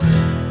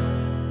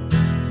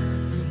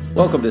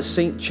Welcome to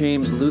St.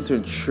 James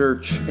Lutheran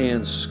Church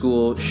and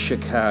School,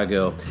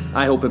 Chicago.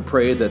 I hope and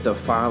pray that the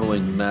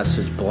following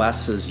message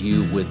blesses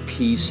you with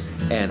peace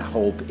and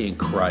hope in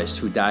Christ,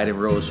 who died and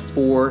rose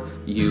for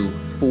you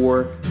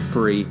for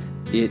free.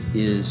 It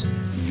is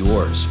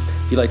yours.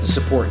 If you'd like to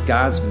support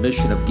God's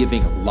mission of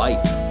giving life,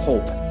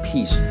 hope,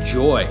 peace,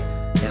 joy,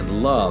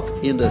 and love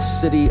in the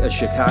city of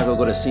Chicago,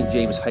 go to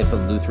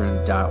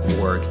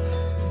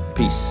stjames-lutheran.org.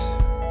 Peace.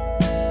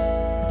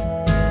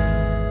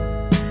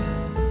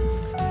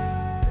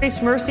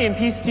 Grace, mercy, and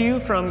peace to you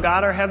from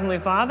God our Heavenly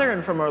Father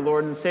and from our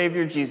Lord and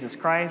Savior, Jesus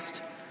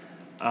Christ.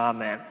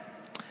 Amen.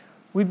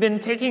 We've been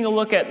taking a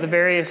look at the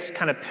various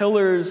kind of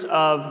pillars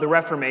of the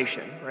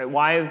Reformation, right?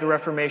 Why is the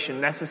Reformation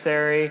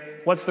necessary?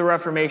 What's the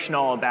Reformation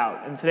all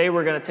about? And today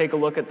we're going to take a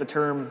look at the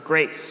term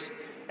grace.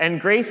 And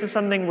grace is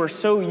something we're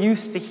so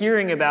used to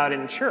hearing about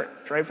in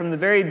church, right? From the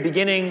very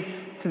beginning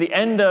to the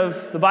end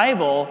of the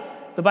Bible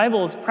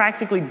is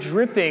practically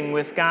dripping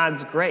with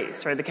God's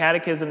grace, right? The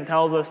Catechism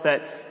tells us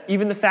that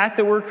even the fact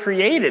that we're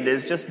created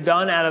is just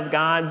done out of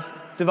God's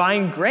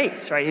divine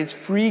grace, right? His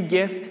free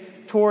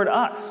gift toward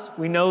us.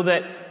 We know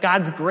that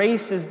God's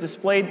grace is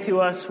displayed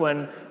to us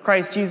when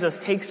Christ Jesus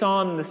takes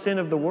on the sin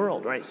of the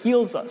world, right?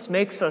 Heals us,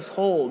 makes us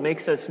whole,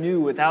 makes us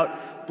new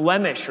without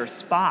blemish or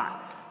spot.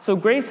 So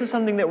grace is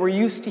something that we're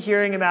used to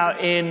hearing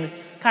about in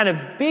kind of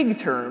big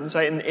terms,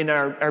 right? In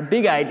our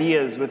big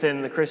ideas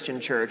within the Christian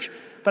church.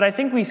 But I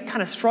think we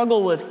kind of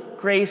struggle with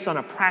grace on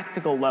a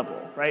practical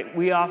level, right?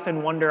 We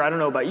often wonder, I don't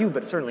know about you,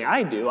 but certainly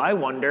I do, I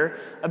wonder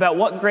about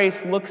what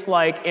grace looks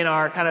like in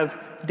our kind of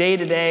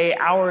day-to-day,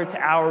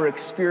 hour-to-hour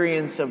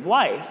experience of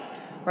life,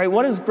 right?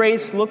 What does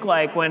grace look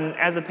like when,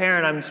 as a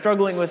parent, I'm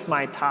struggling with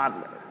my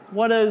toddler?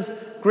 What does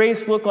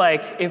grace look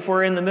like if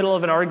we're in the middle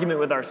of an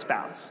argument with our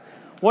spouse?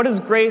 What does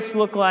grace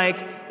look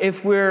like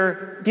if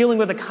we're dealing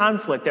with a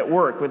conflict at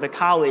work, with a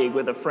colleague,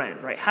 with a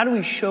friend, right? How do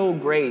we show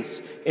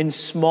grace in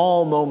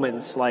small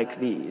moments like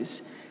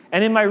these?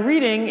 And in my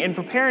reading, in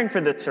preparing for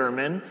this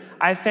sermon,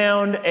 I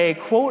found a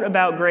quote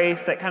about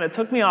grace that kind of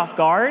took me off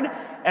guard,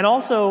 and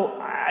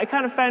also I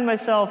kind of find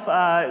myself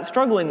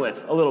struggling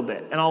with a little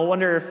bit. And I'll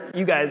wonder if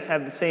you guys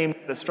have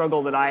the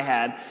struggle that I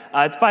had.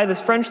 It's by this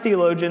French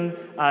theologian,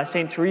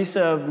 Saint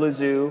Teresa of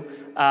Lisieux,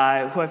 who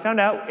I found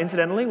out,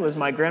 incidentally, was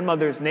my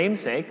grandmother's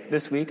namesake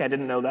this week. I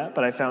didn't know that,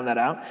 but I found that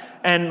out.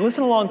 And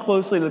listen along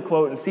closely to the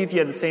quote and see if you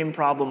had the same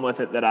problem with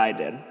it that I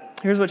did.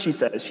 Here's what she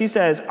says. She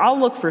says, "I'll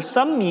look for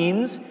some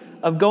means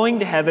of going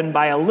to heaven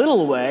by a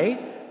little way,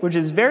 which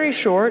is very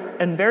short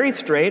and very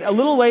straight, a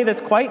little way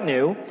that's quite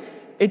new.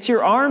 It's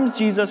your arms,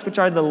 Jesus, which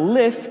are the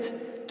lift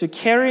to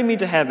carry me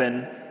to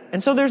heaven.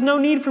 And so there's no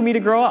need for me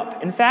to grow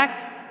up. In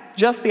fact,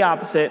 just the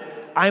opposite.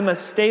 I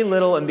must stay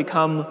little and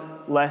become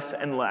less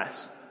and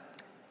less."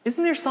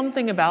 Isn't there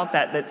something about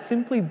that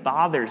simply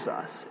bothers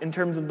us in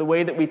terms of the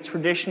way that we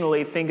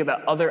traditionally think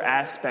about other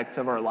aspects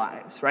of our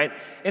lives, right?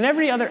 In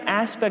every other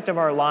aspect of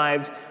our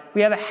lives,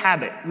 we have a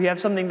habit. We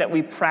have something that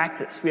we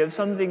practice. We have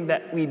something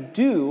that we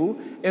do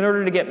in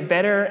order to get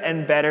better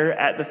and better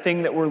at the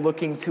thing that we're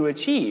looking to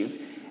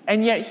achieve.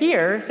 And yet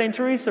here, St.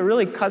 Teresa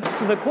really cuts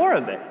to the core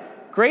of it.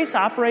 Grace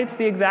operates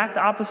the exact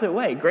opposite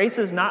way. Grace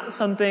is not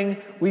something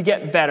we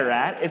get better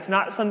at. It's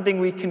not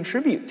something we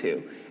contribute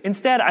to.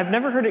 Instead, I've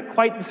never heard it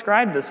quite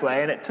described this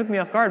way, and it took me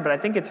off guard, but I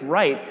think it's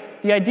right.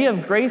 The idea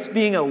of grace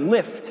being a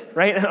lift,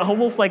 right?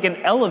 Almost like an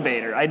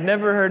elevator. I'd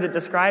never heard it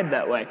described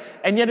that way.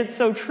 And yet it's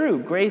so true.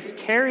 Grace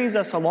carries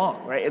us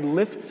along, right? It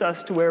lifts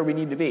us to where we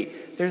need to be.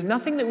 There's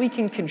nothing that we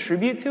can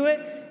contribute to it.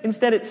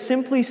 Instead, it's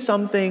simply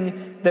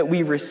something that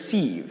we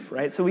receive,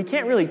 right? So we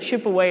can't really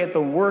chip away at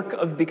the work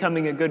of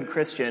becoming a good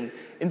Christian.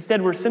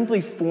 Instead, we're simply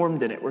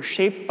formed in it. We're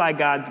shaped by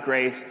God's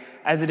grace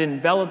as it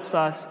envelops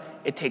us,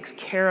 it takes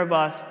care of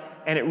us,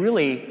 and it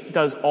really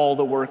does all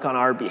the work on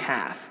our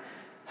behalf.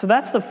 So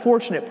that's the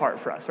fortunate part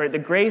for us, right? The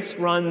grace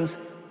runs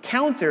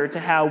counter to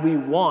how we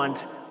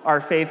want our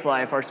faith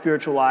life, our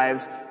spiritual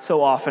lives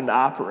so often to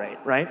operate,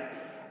 right?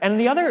 And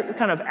the other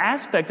kind of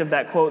aspect of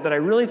that quote that I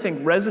really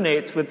think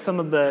resonates with some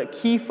of the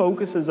key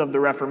focuses of the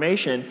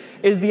Reformation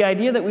is the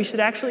idea that we should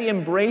actually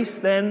embrace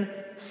then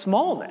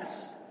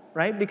smallness,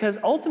 right? Because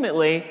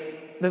ultimately,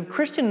 the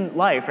Christian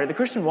life, right, the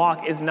Christian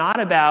walk is not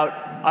about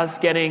us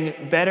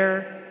getting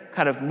better,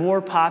 kind of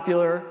more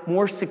popular,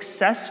 more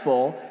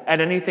successful at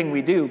anything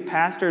we do,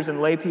 pastors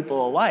and lay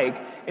people alike.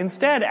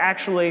 Instead,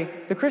 actually,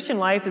 the Christian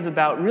life is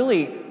about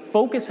really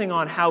focusing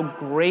on how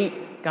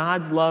great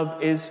God's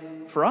love is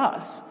for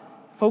us,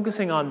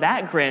 focusing on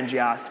that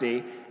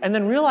grandiosity, and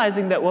then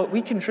realizing that what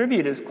we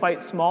contribute is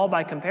quite small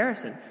by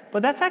comparison.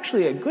 But that's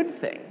actually a good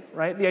thing,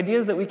 right? The idea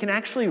is that we can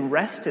actually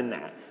rest in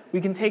that.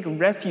 We can take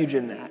refuge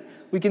in that.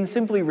 We can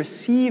simply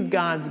receive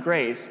God's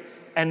grace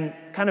and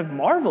kind of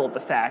marvel at the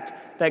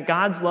fact that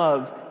God's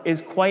love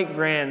is quite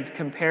grand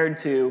compared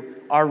to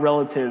our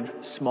relative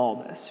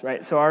smallness,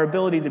 right? So our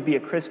ability to be a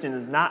Christian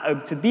is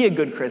not, to be a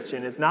good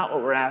Christian is not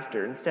what we're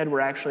after. Instead, we're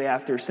actually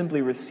after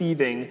simply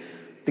receiving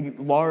the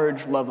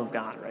large love of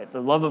God, right?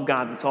 The love of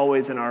God that's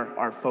always in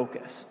our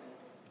focus.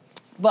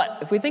 But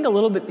if we think a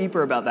little bit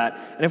deeper about that,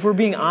 and if we're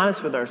being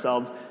honest with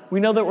ourselves, we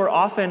know that we're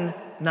often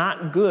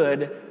not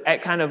good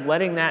at kind of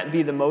letting that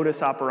be the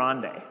modus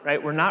operandi,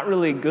 right? We're not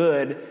really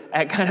good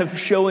at kind of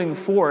showing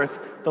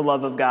forth the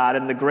love of God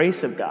and the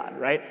grace of God,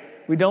 right?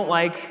 We don't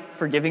like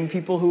forgiving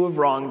people who have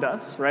wronged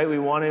us, right? We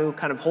want to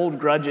kind of hold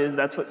grudges.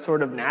 That's what's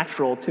sort of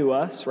natural to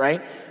us,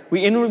 right?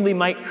 We inwardly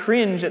might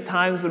cringe at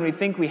times when we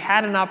think we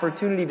had an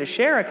opportunity to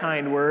share a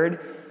kind word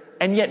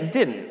and yet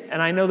didn't.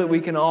 And I know that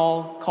we can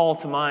all call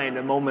to mind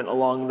a moment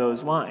along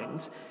those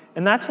lines.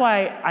 And that's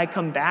why I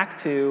come back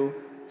to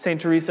St.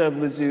 Teresa of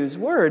Lisieux's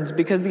words,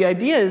 because the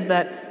idea is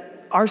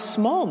that our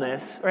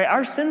smallness, right,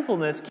 our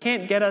sinfulness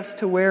can't get us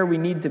to where we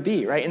need to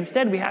be, right?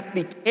 Instead, we have to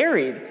be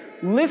carried,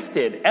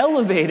 lifted,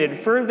 elevated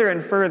further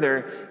and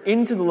further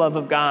into the love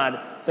of God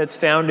that's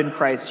found in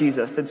Christ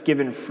Jesus, that's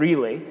given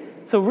freely.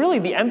 So really,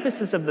 the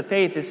emphasis of the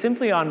faith is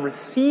simply on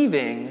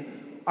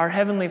receiving our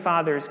Heavenly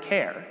Father's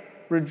care,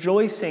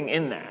 rejoicing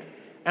in that.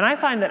 And I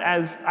find that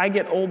as I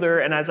get older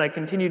and as I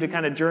continue to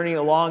kind of journey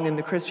along in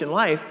the Christian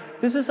life,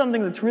 this is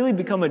something that's really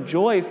become a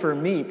joy for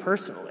me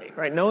personally,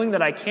 right? Knowing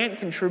that I can't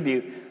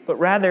contribute, but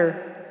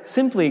rather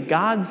simply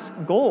God's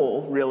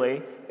goal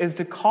really is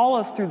to call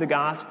us through the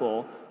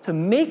gospel to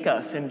make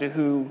us into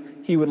who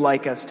he would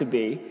like us to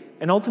be,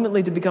 and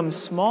ultimately to become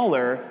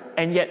smaller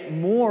and yet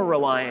more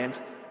reliant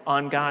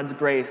on God's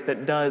grace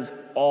that does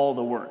all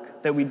the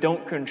work, that we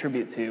don't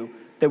contribute to,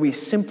 that we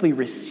simply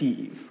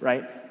receive,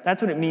 right?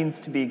 That's what it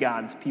means to be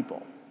God's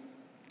people.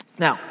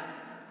 Now,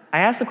 I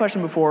asked the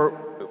question before,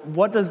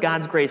 what does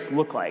God's grace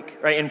look like,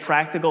 right? In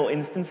practical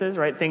instances,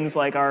 right? Things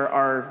like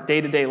our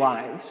day-to-day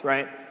lives,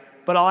 right?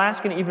 But I'll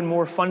ask an even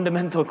more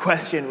fundamental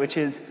question, which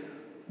is,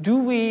 do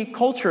we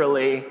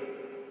culturally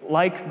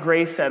like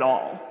grace at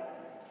all?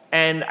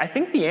 And I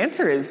think the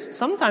answer is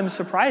sometimes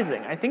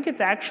surprising. I think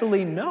it's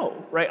actually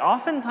no, right?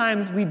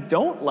 Oftentimes we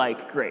don't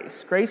like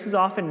grace. Grace is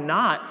often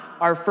not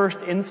our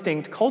first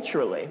instinct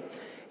culturally.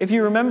 If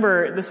you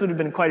remember, this would have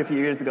been quite a few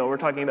years ago, we're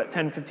talking about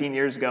 10, 15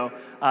 years ago,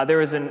 there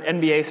was an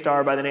NBA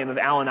star by the name of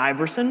Allen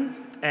Iverson.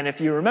 And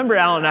if you remember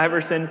Allen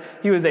Iverson,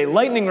 he was a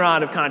lightning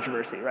rod of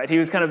controversy, right? He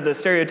was kind of the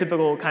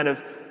stereotypical kind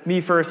of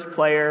me-first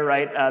player,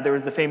 right? There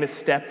was the famous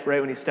step, right,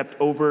 when he stepped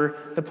over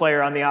the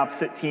player on the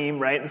opposite team,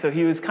 right? And so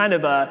he was kind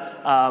of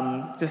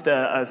just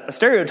a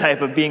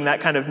stereotype of being that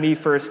kind of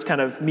me-first,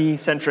 kind of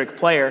me-centric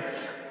player.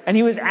 And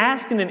he was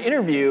asked in an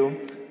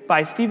interview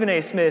by Stephen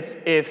A.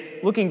 Smith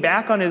if, looking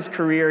back on his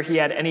career, he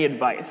had any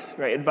advice,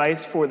 right?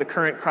 Advice for the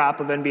current crop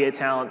of NBA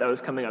talent that was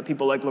coming up,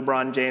 people like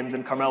LeBron James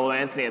and Carmelo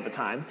Anthony at the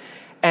time.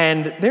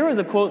 And there was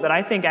a quote that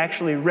I think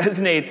actually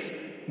resonates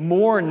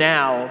more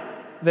now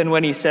than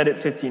when he said it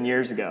 15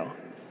 years ago.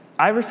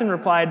 Iverson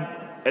replied,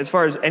 as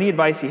far as any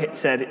advice he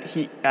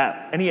said,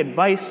 any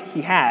advice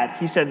he had,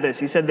 he said this.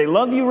 He said, "They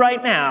love you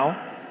right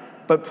now,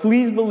 but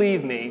please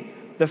believe me,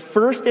 the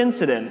first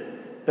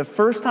incident, the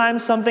first time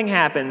something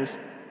happens,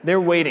 they're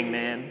waiting,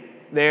 man.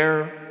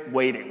 They're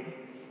waiting."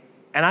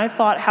 And I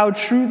thought how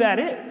true that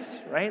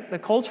is, right? The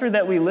culture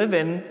that we live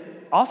in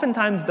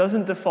oftentimes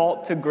doesn't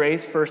default to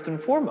grace first and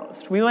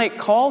foremost. We might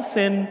call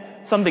sin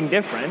something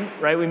different,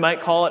 right? We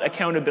might call it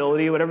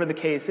accountability, whatever the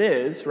case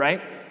is,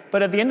 right?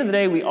 But at the end of the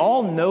day, we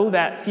all know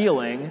that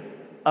feeling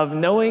of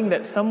knowing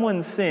that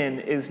someone's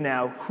sin is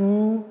now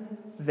who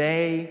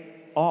they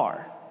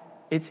are.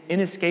 It's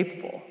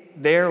inescapable.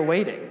 They're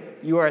waiting.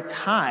 You are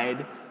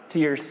tied to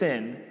your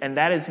sin, and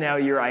that is now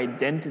your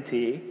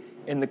identity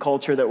in the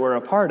culture that we're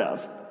a part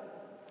of.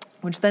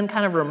 Which then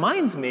kind of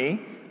reminds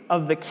me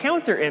of the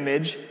counter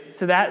image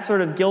to that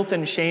sort of guilt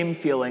and shame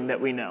feeling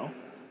that we know.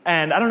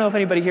 And I don't know if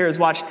anybody here has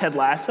watched Ted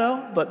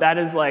Lasso, but that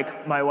is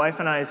like my wife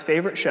and I's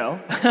favorite show.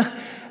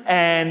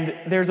 And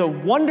there's a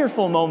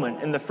wonderful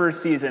moment in the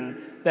first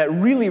season that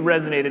really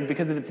resonated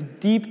because of its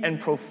deep and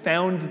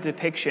profound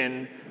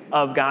depiction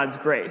of God's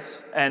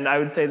grace. And I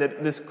would say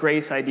that this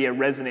grace idea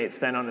resonates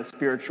then on a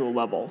spiritual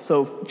level.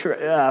 So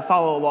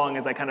follow along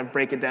as I kind of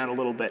break it down a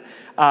little bit.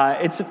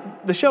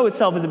 The show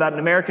itself is about an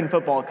American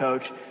football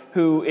coach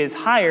who is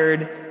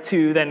hired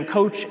to then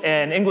coach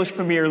an English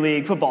Premier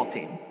League football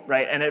team,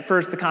 right? And at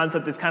first the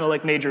concept is kind of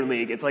like Major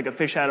League. It's like a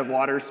fish out of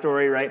water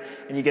story, right?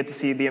 And you get to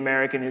see the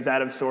American who's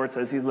out of sorts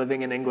as he's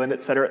living in England,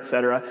 et cetera, et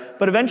cetera.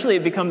 But eventually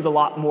it becomes a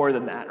lot more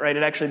than that, right?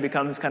 It actually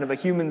becomes kind of a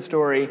human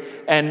story.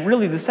 And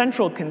really the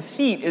central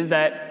conceit is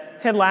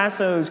that Ted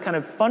Lasso's kind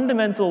of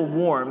fundamental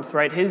warmth,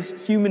 right?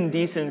 His human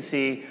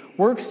decency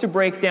works to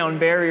break down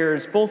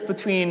barriers both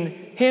between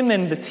him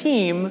and the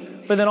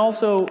team, but then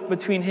also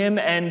between him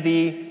and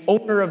the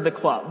owner of the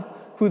club,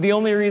 who the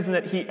only reason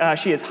that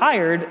she has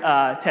hired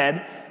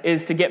Ted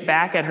is to get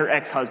back at her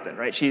ex-husband,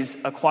 right? She's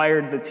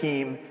acquired the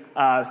team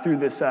through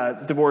this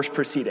divorce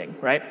proceeding,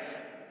 right?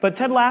 But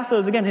Ted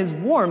Lasso's, again, his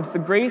warmth, the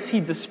grace he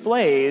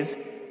displays,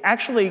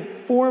 actually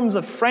forms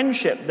a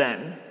friendship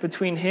then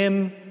between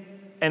him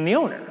and the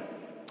owner.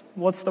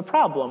 What's the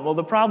problem? Well,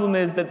 the problem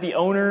is that the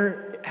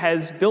owner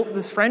has built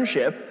this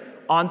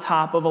friendship on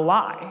top of a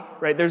lie,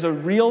 right? There's a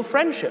real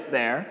friendship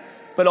there,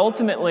 but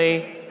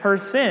ultimately her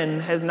sin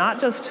has not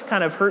just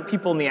kind of hurt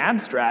people in the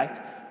abstract,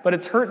 but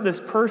it's hurt this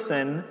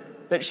person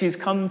that she's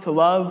come to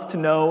love, to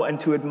know, and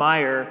to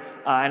admire,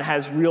 and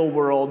has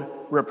real-world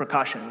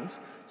repercussions.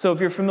 So if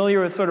you're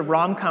familiar with sort of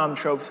rom-com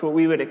tropes, what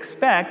we would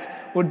expect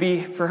would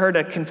be for her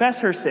to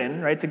confess her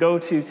sin, right, to go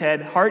to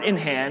Ted heart in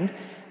hand,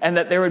 and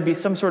that there would be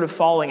some sort of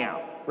falling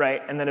out,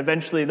 right, and then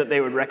eventually that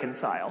they would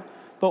reconcile.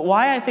 But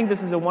why I think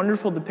this is a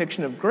wonderful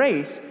depiction of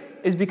grace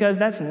is because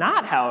that's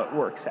not how it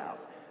works out,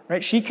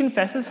 right? She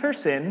confesses her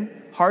sin,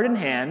 heart in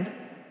hand.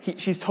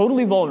 She's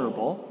totally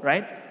vulnerable,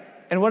 right?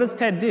 And what does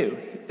Ted do?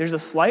 There's a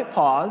slight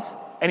pause,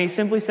 and he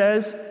simply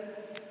says,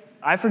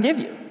 "I forgive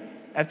you,"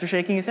 after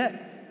shaking his head.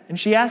 And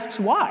she asks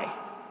why.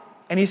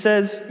 And he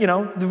says,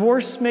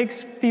 divorce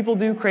makes people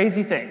do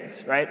crazy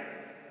things, right?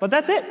 But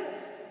that's it.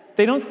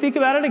 They don't speak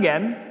about it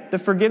again. The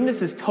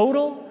forgiveness is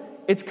total,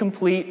 it's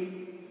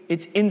complete,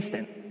 it's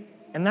instant.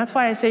 And that's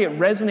why I say it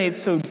resonates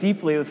so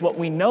deeply with what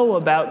we know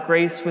about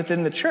grace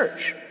within the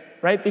church,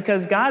 right?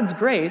 Because God's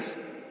grace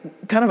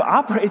kind of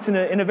operates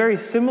in a very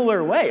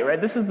similar way, right?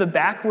 This is the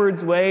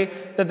backwards way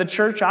that the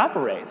church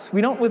operates.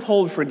 We don't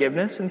withhold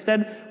forgiveness.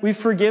 Instead, we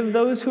forgive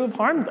those who have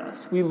harmed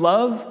us. We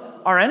love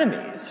our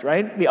enemies,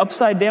 right? The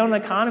upside down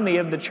economy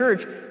of the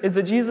church is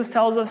that Jesus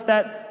tells us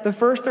that the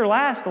first are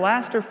last, the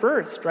last are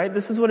first, right?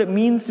 This is what it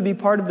means to be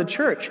part of the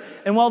church.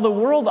 And while the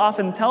world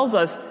often tells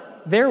us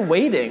they're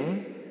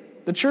waiting,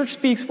 the church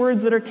speaks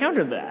words that are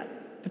counter to that.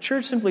 The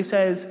church simply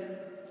says,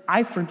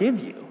 "I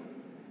forgive you."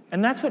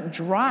 And that's what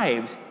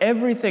drives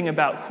everything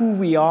about who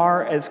we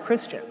are as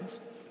Christians.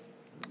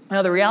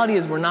 Now, the reality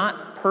is we're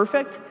not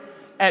perfect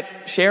at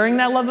sharing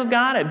that love of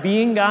God, at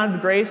being God's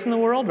grace in the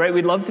world, right?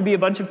 We'd love to be a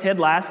bunch of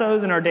Ted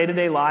Lassos in our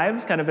day-to-day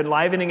lives, kind of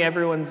enlivening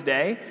everyone's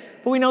day.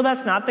 But we know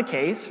that's not the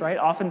case, right?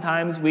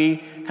 Oftentimes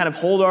we kind of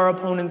hold our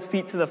opponent's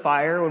feet to the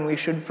fire when we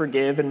should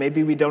forgive, and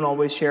maybe we don't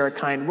always share a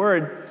kind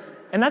word.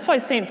 And that's why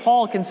St.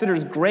 Paul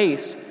considers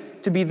grace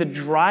to be the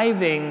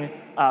driving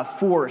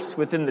force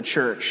within the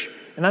church.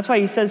 And that's why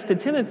he says to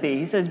Timothy,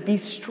 he says, "Be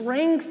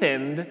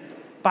strengthened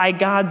by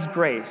God's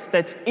grace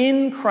that's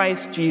in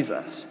Christ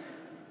Jesus."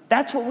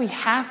 That's what we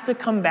have to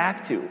come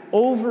back to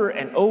over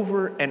and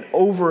over and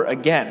over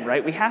again,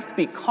 right? We have to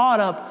be caught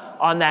up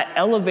on that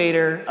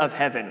elevator of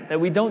heaven, that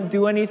we don't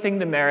do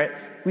anything to merit,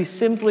 we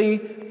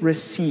simply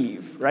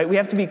receive, right? We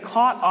have to be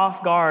caught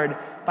off guard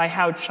by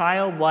how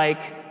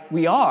childlike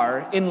we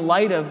are in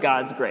light of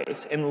God's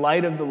grace, in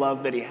light of the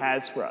love that he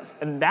has for us.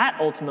 And that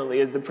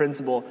ultimately is the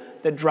principle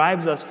that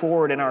drives us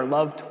forward in our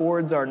love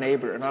towards our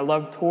neighbor, and our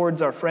love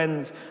towards our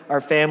friends, our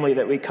family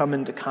that we come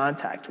into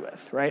contact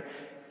with, right?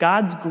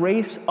 God's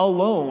grace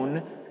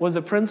alone was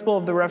a principle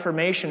of the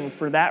Reformation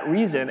for that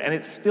reason, and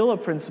it's still a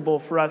principle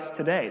for us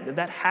today.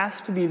 That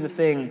has to be the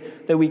thing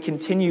that we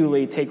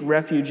continually take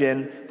refuge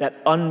in, that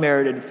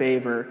unmerited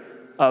favor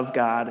of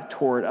God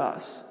toward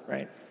us,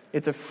 right?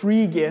 It's a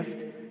free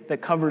gift that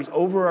covers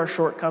over our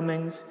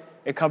shortcomings,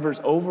 it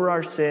covers over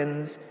our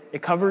sins,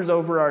 it covers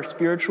over our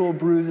spiritual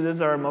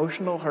bruises, our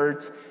emotional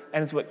hurts,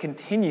 and is what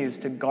continues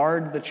to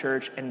guard the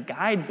church and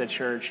guide the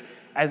church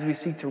as we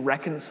seek to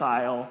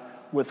reconcile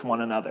with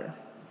one another.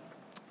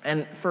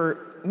 And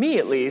for me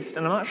at least,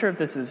 and I'm not sure if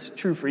this is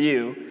true for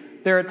you,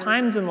 there are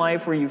times in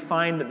life where you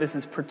find that this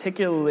is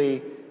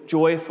particularly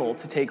joyful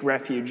to take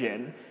refuge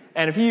in.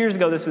 And a few years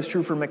ago, this was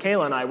true for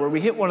Michaela and I, where we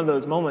hit one of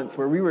those moments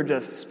where we were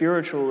just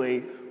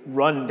spiritually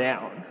run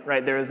down,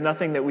 right? There was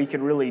nothing that we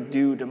could really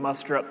do to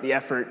muster up the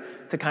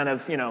effort to kind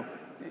of,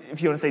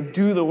 if you want to say,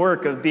 do the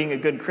work of being a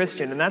good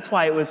Christian. And that's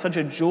why it was such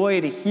a joy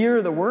to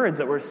hear the words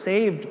that we're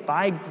saved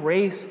by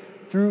grace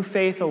through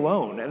faith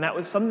alone. And that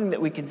was something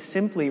that we could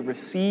simply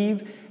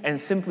receive and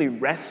simply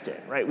rest in,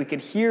 right? We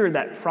could hear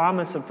that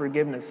promise of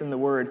forgiveness in the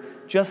word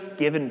just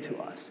given to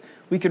us.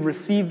 We could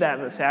receive that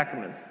in the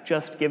sacraments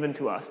just given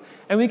to us.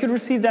 And we could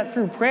receive that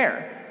through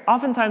prayer.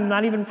 Oftentimes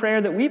not even prayer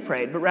that we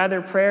prayed, but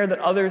rather prayer that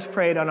others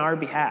prayed on our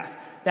behalf.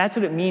 That's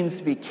what it means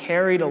to be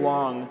carried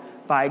along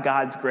by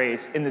God's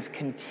grace in this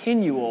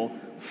continual,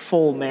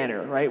 full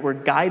manner, right? We're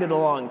guided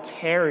along,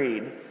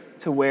 carried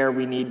to where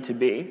we need to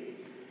be.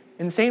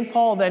 And St.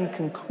 Paul then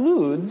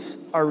concludes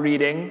our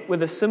reading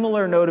with a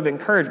similar note of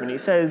encouragement. He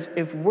says,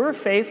 if we're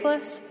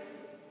faithless,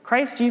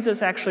 Christ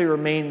Jesus actually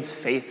remains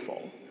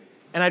faithful.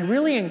 And I'd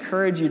really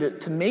encourage you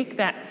to make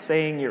that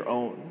saying your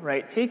own,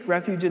 right? Take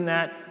refuge in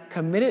that,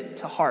 commit it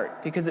to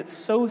heart, because it's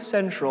so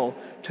central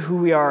to who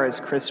we are as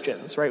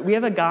Christians, right? We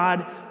have a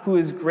God who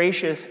is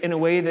gracious in a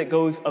way that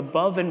goes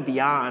above and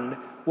beyond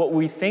what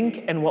we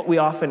think and what we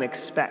often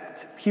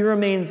expect. He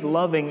remains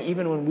loving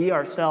even when we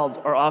ourselves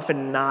are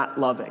often not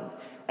loving.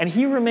 And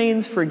he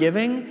remains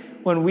forgiving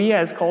when we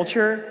as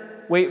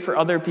culture wait for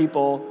other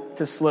people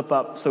to slip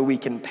up so we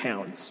can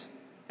pounce.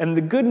 And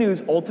the good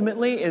news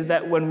ultimately is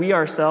that when we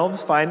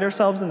ourselves find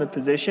ourselves in the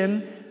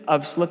position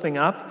of slipping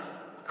up,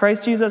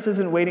 Christ Jesus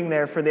isn't waiting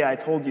there for the I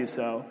told you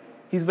so.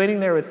 He's waiting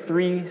there with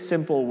 3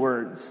 simple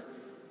words.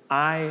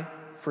 I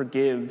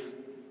forgive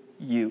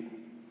you.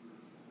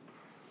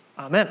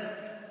 Amen.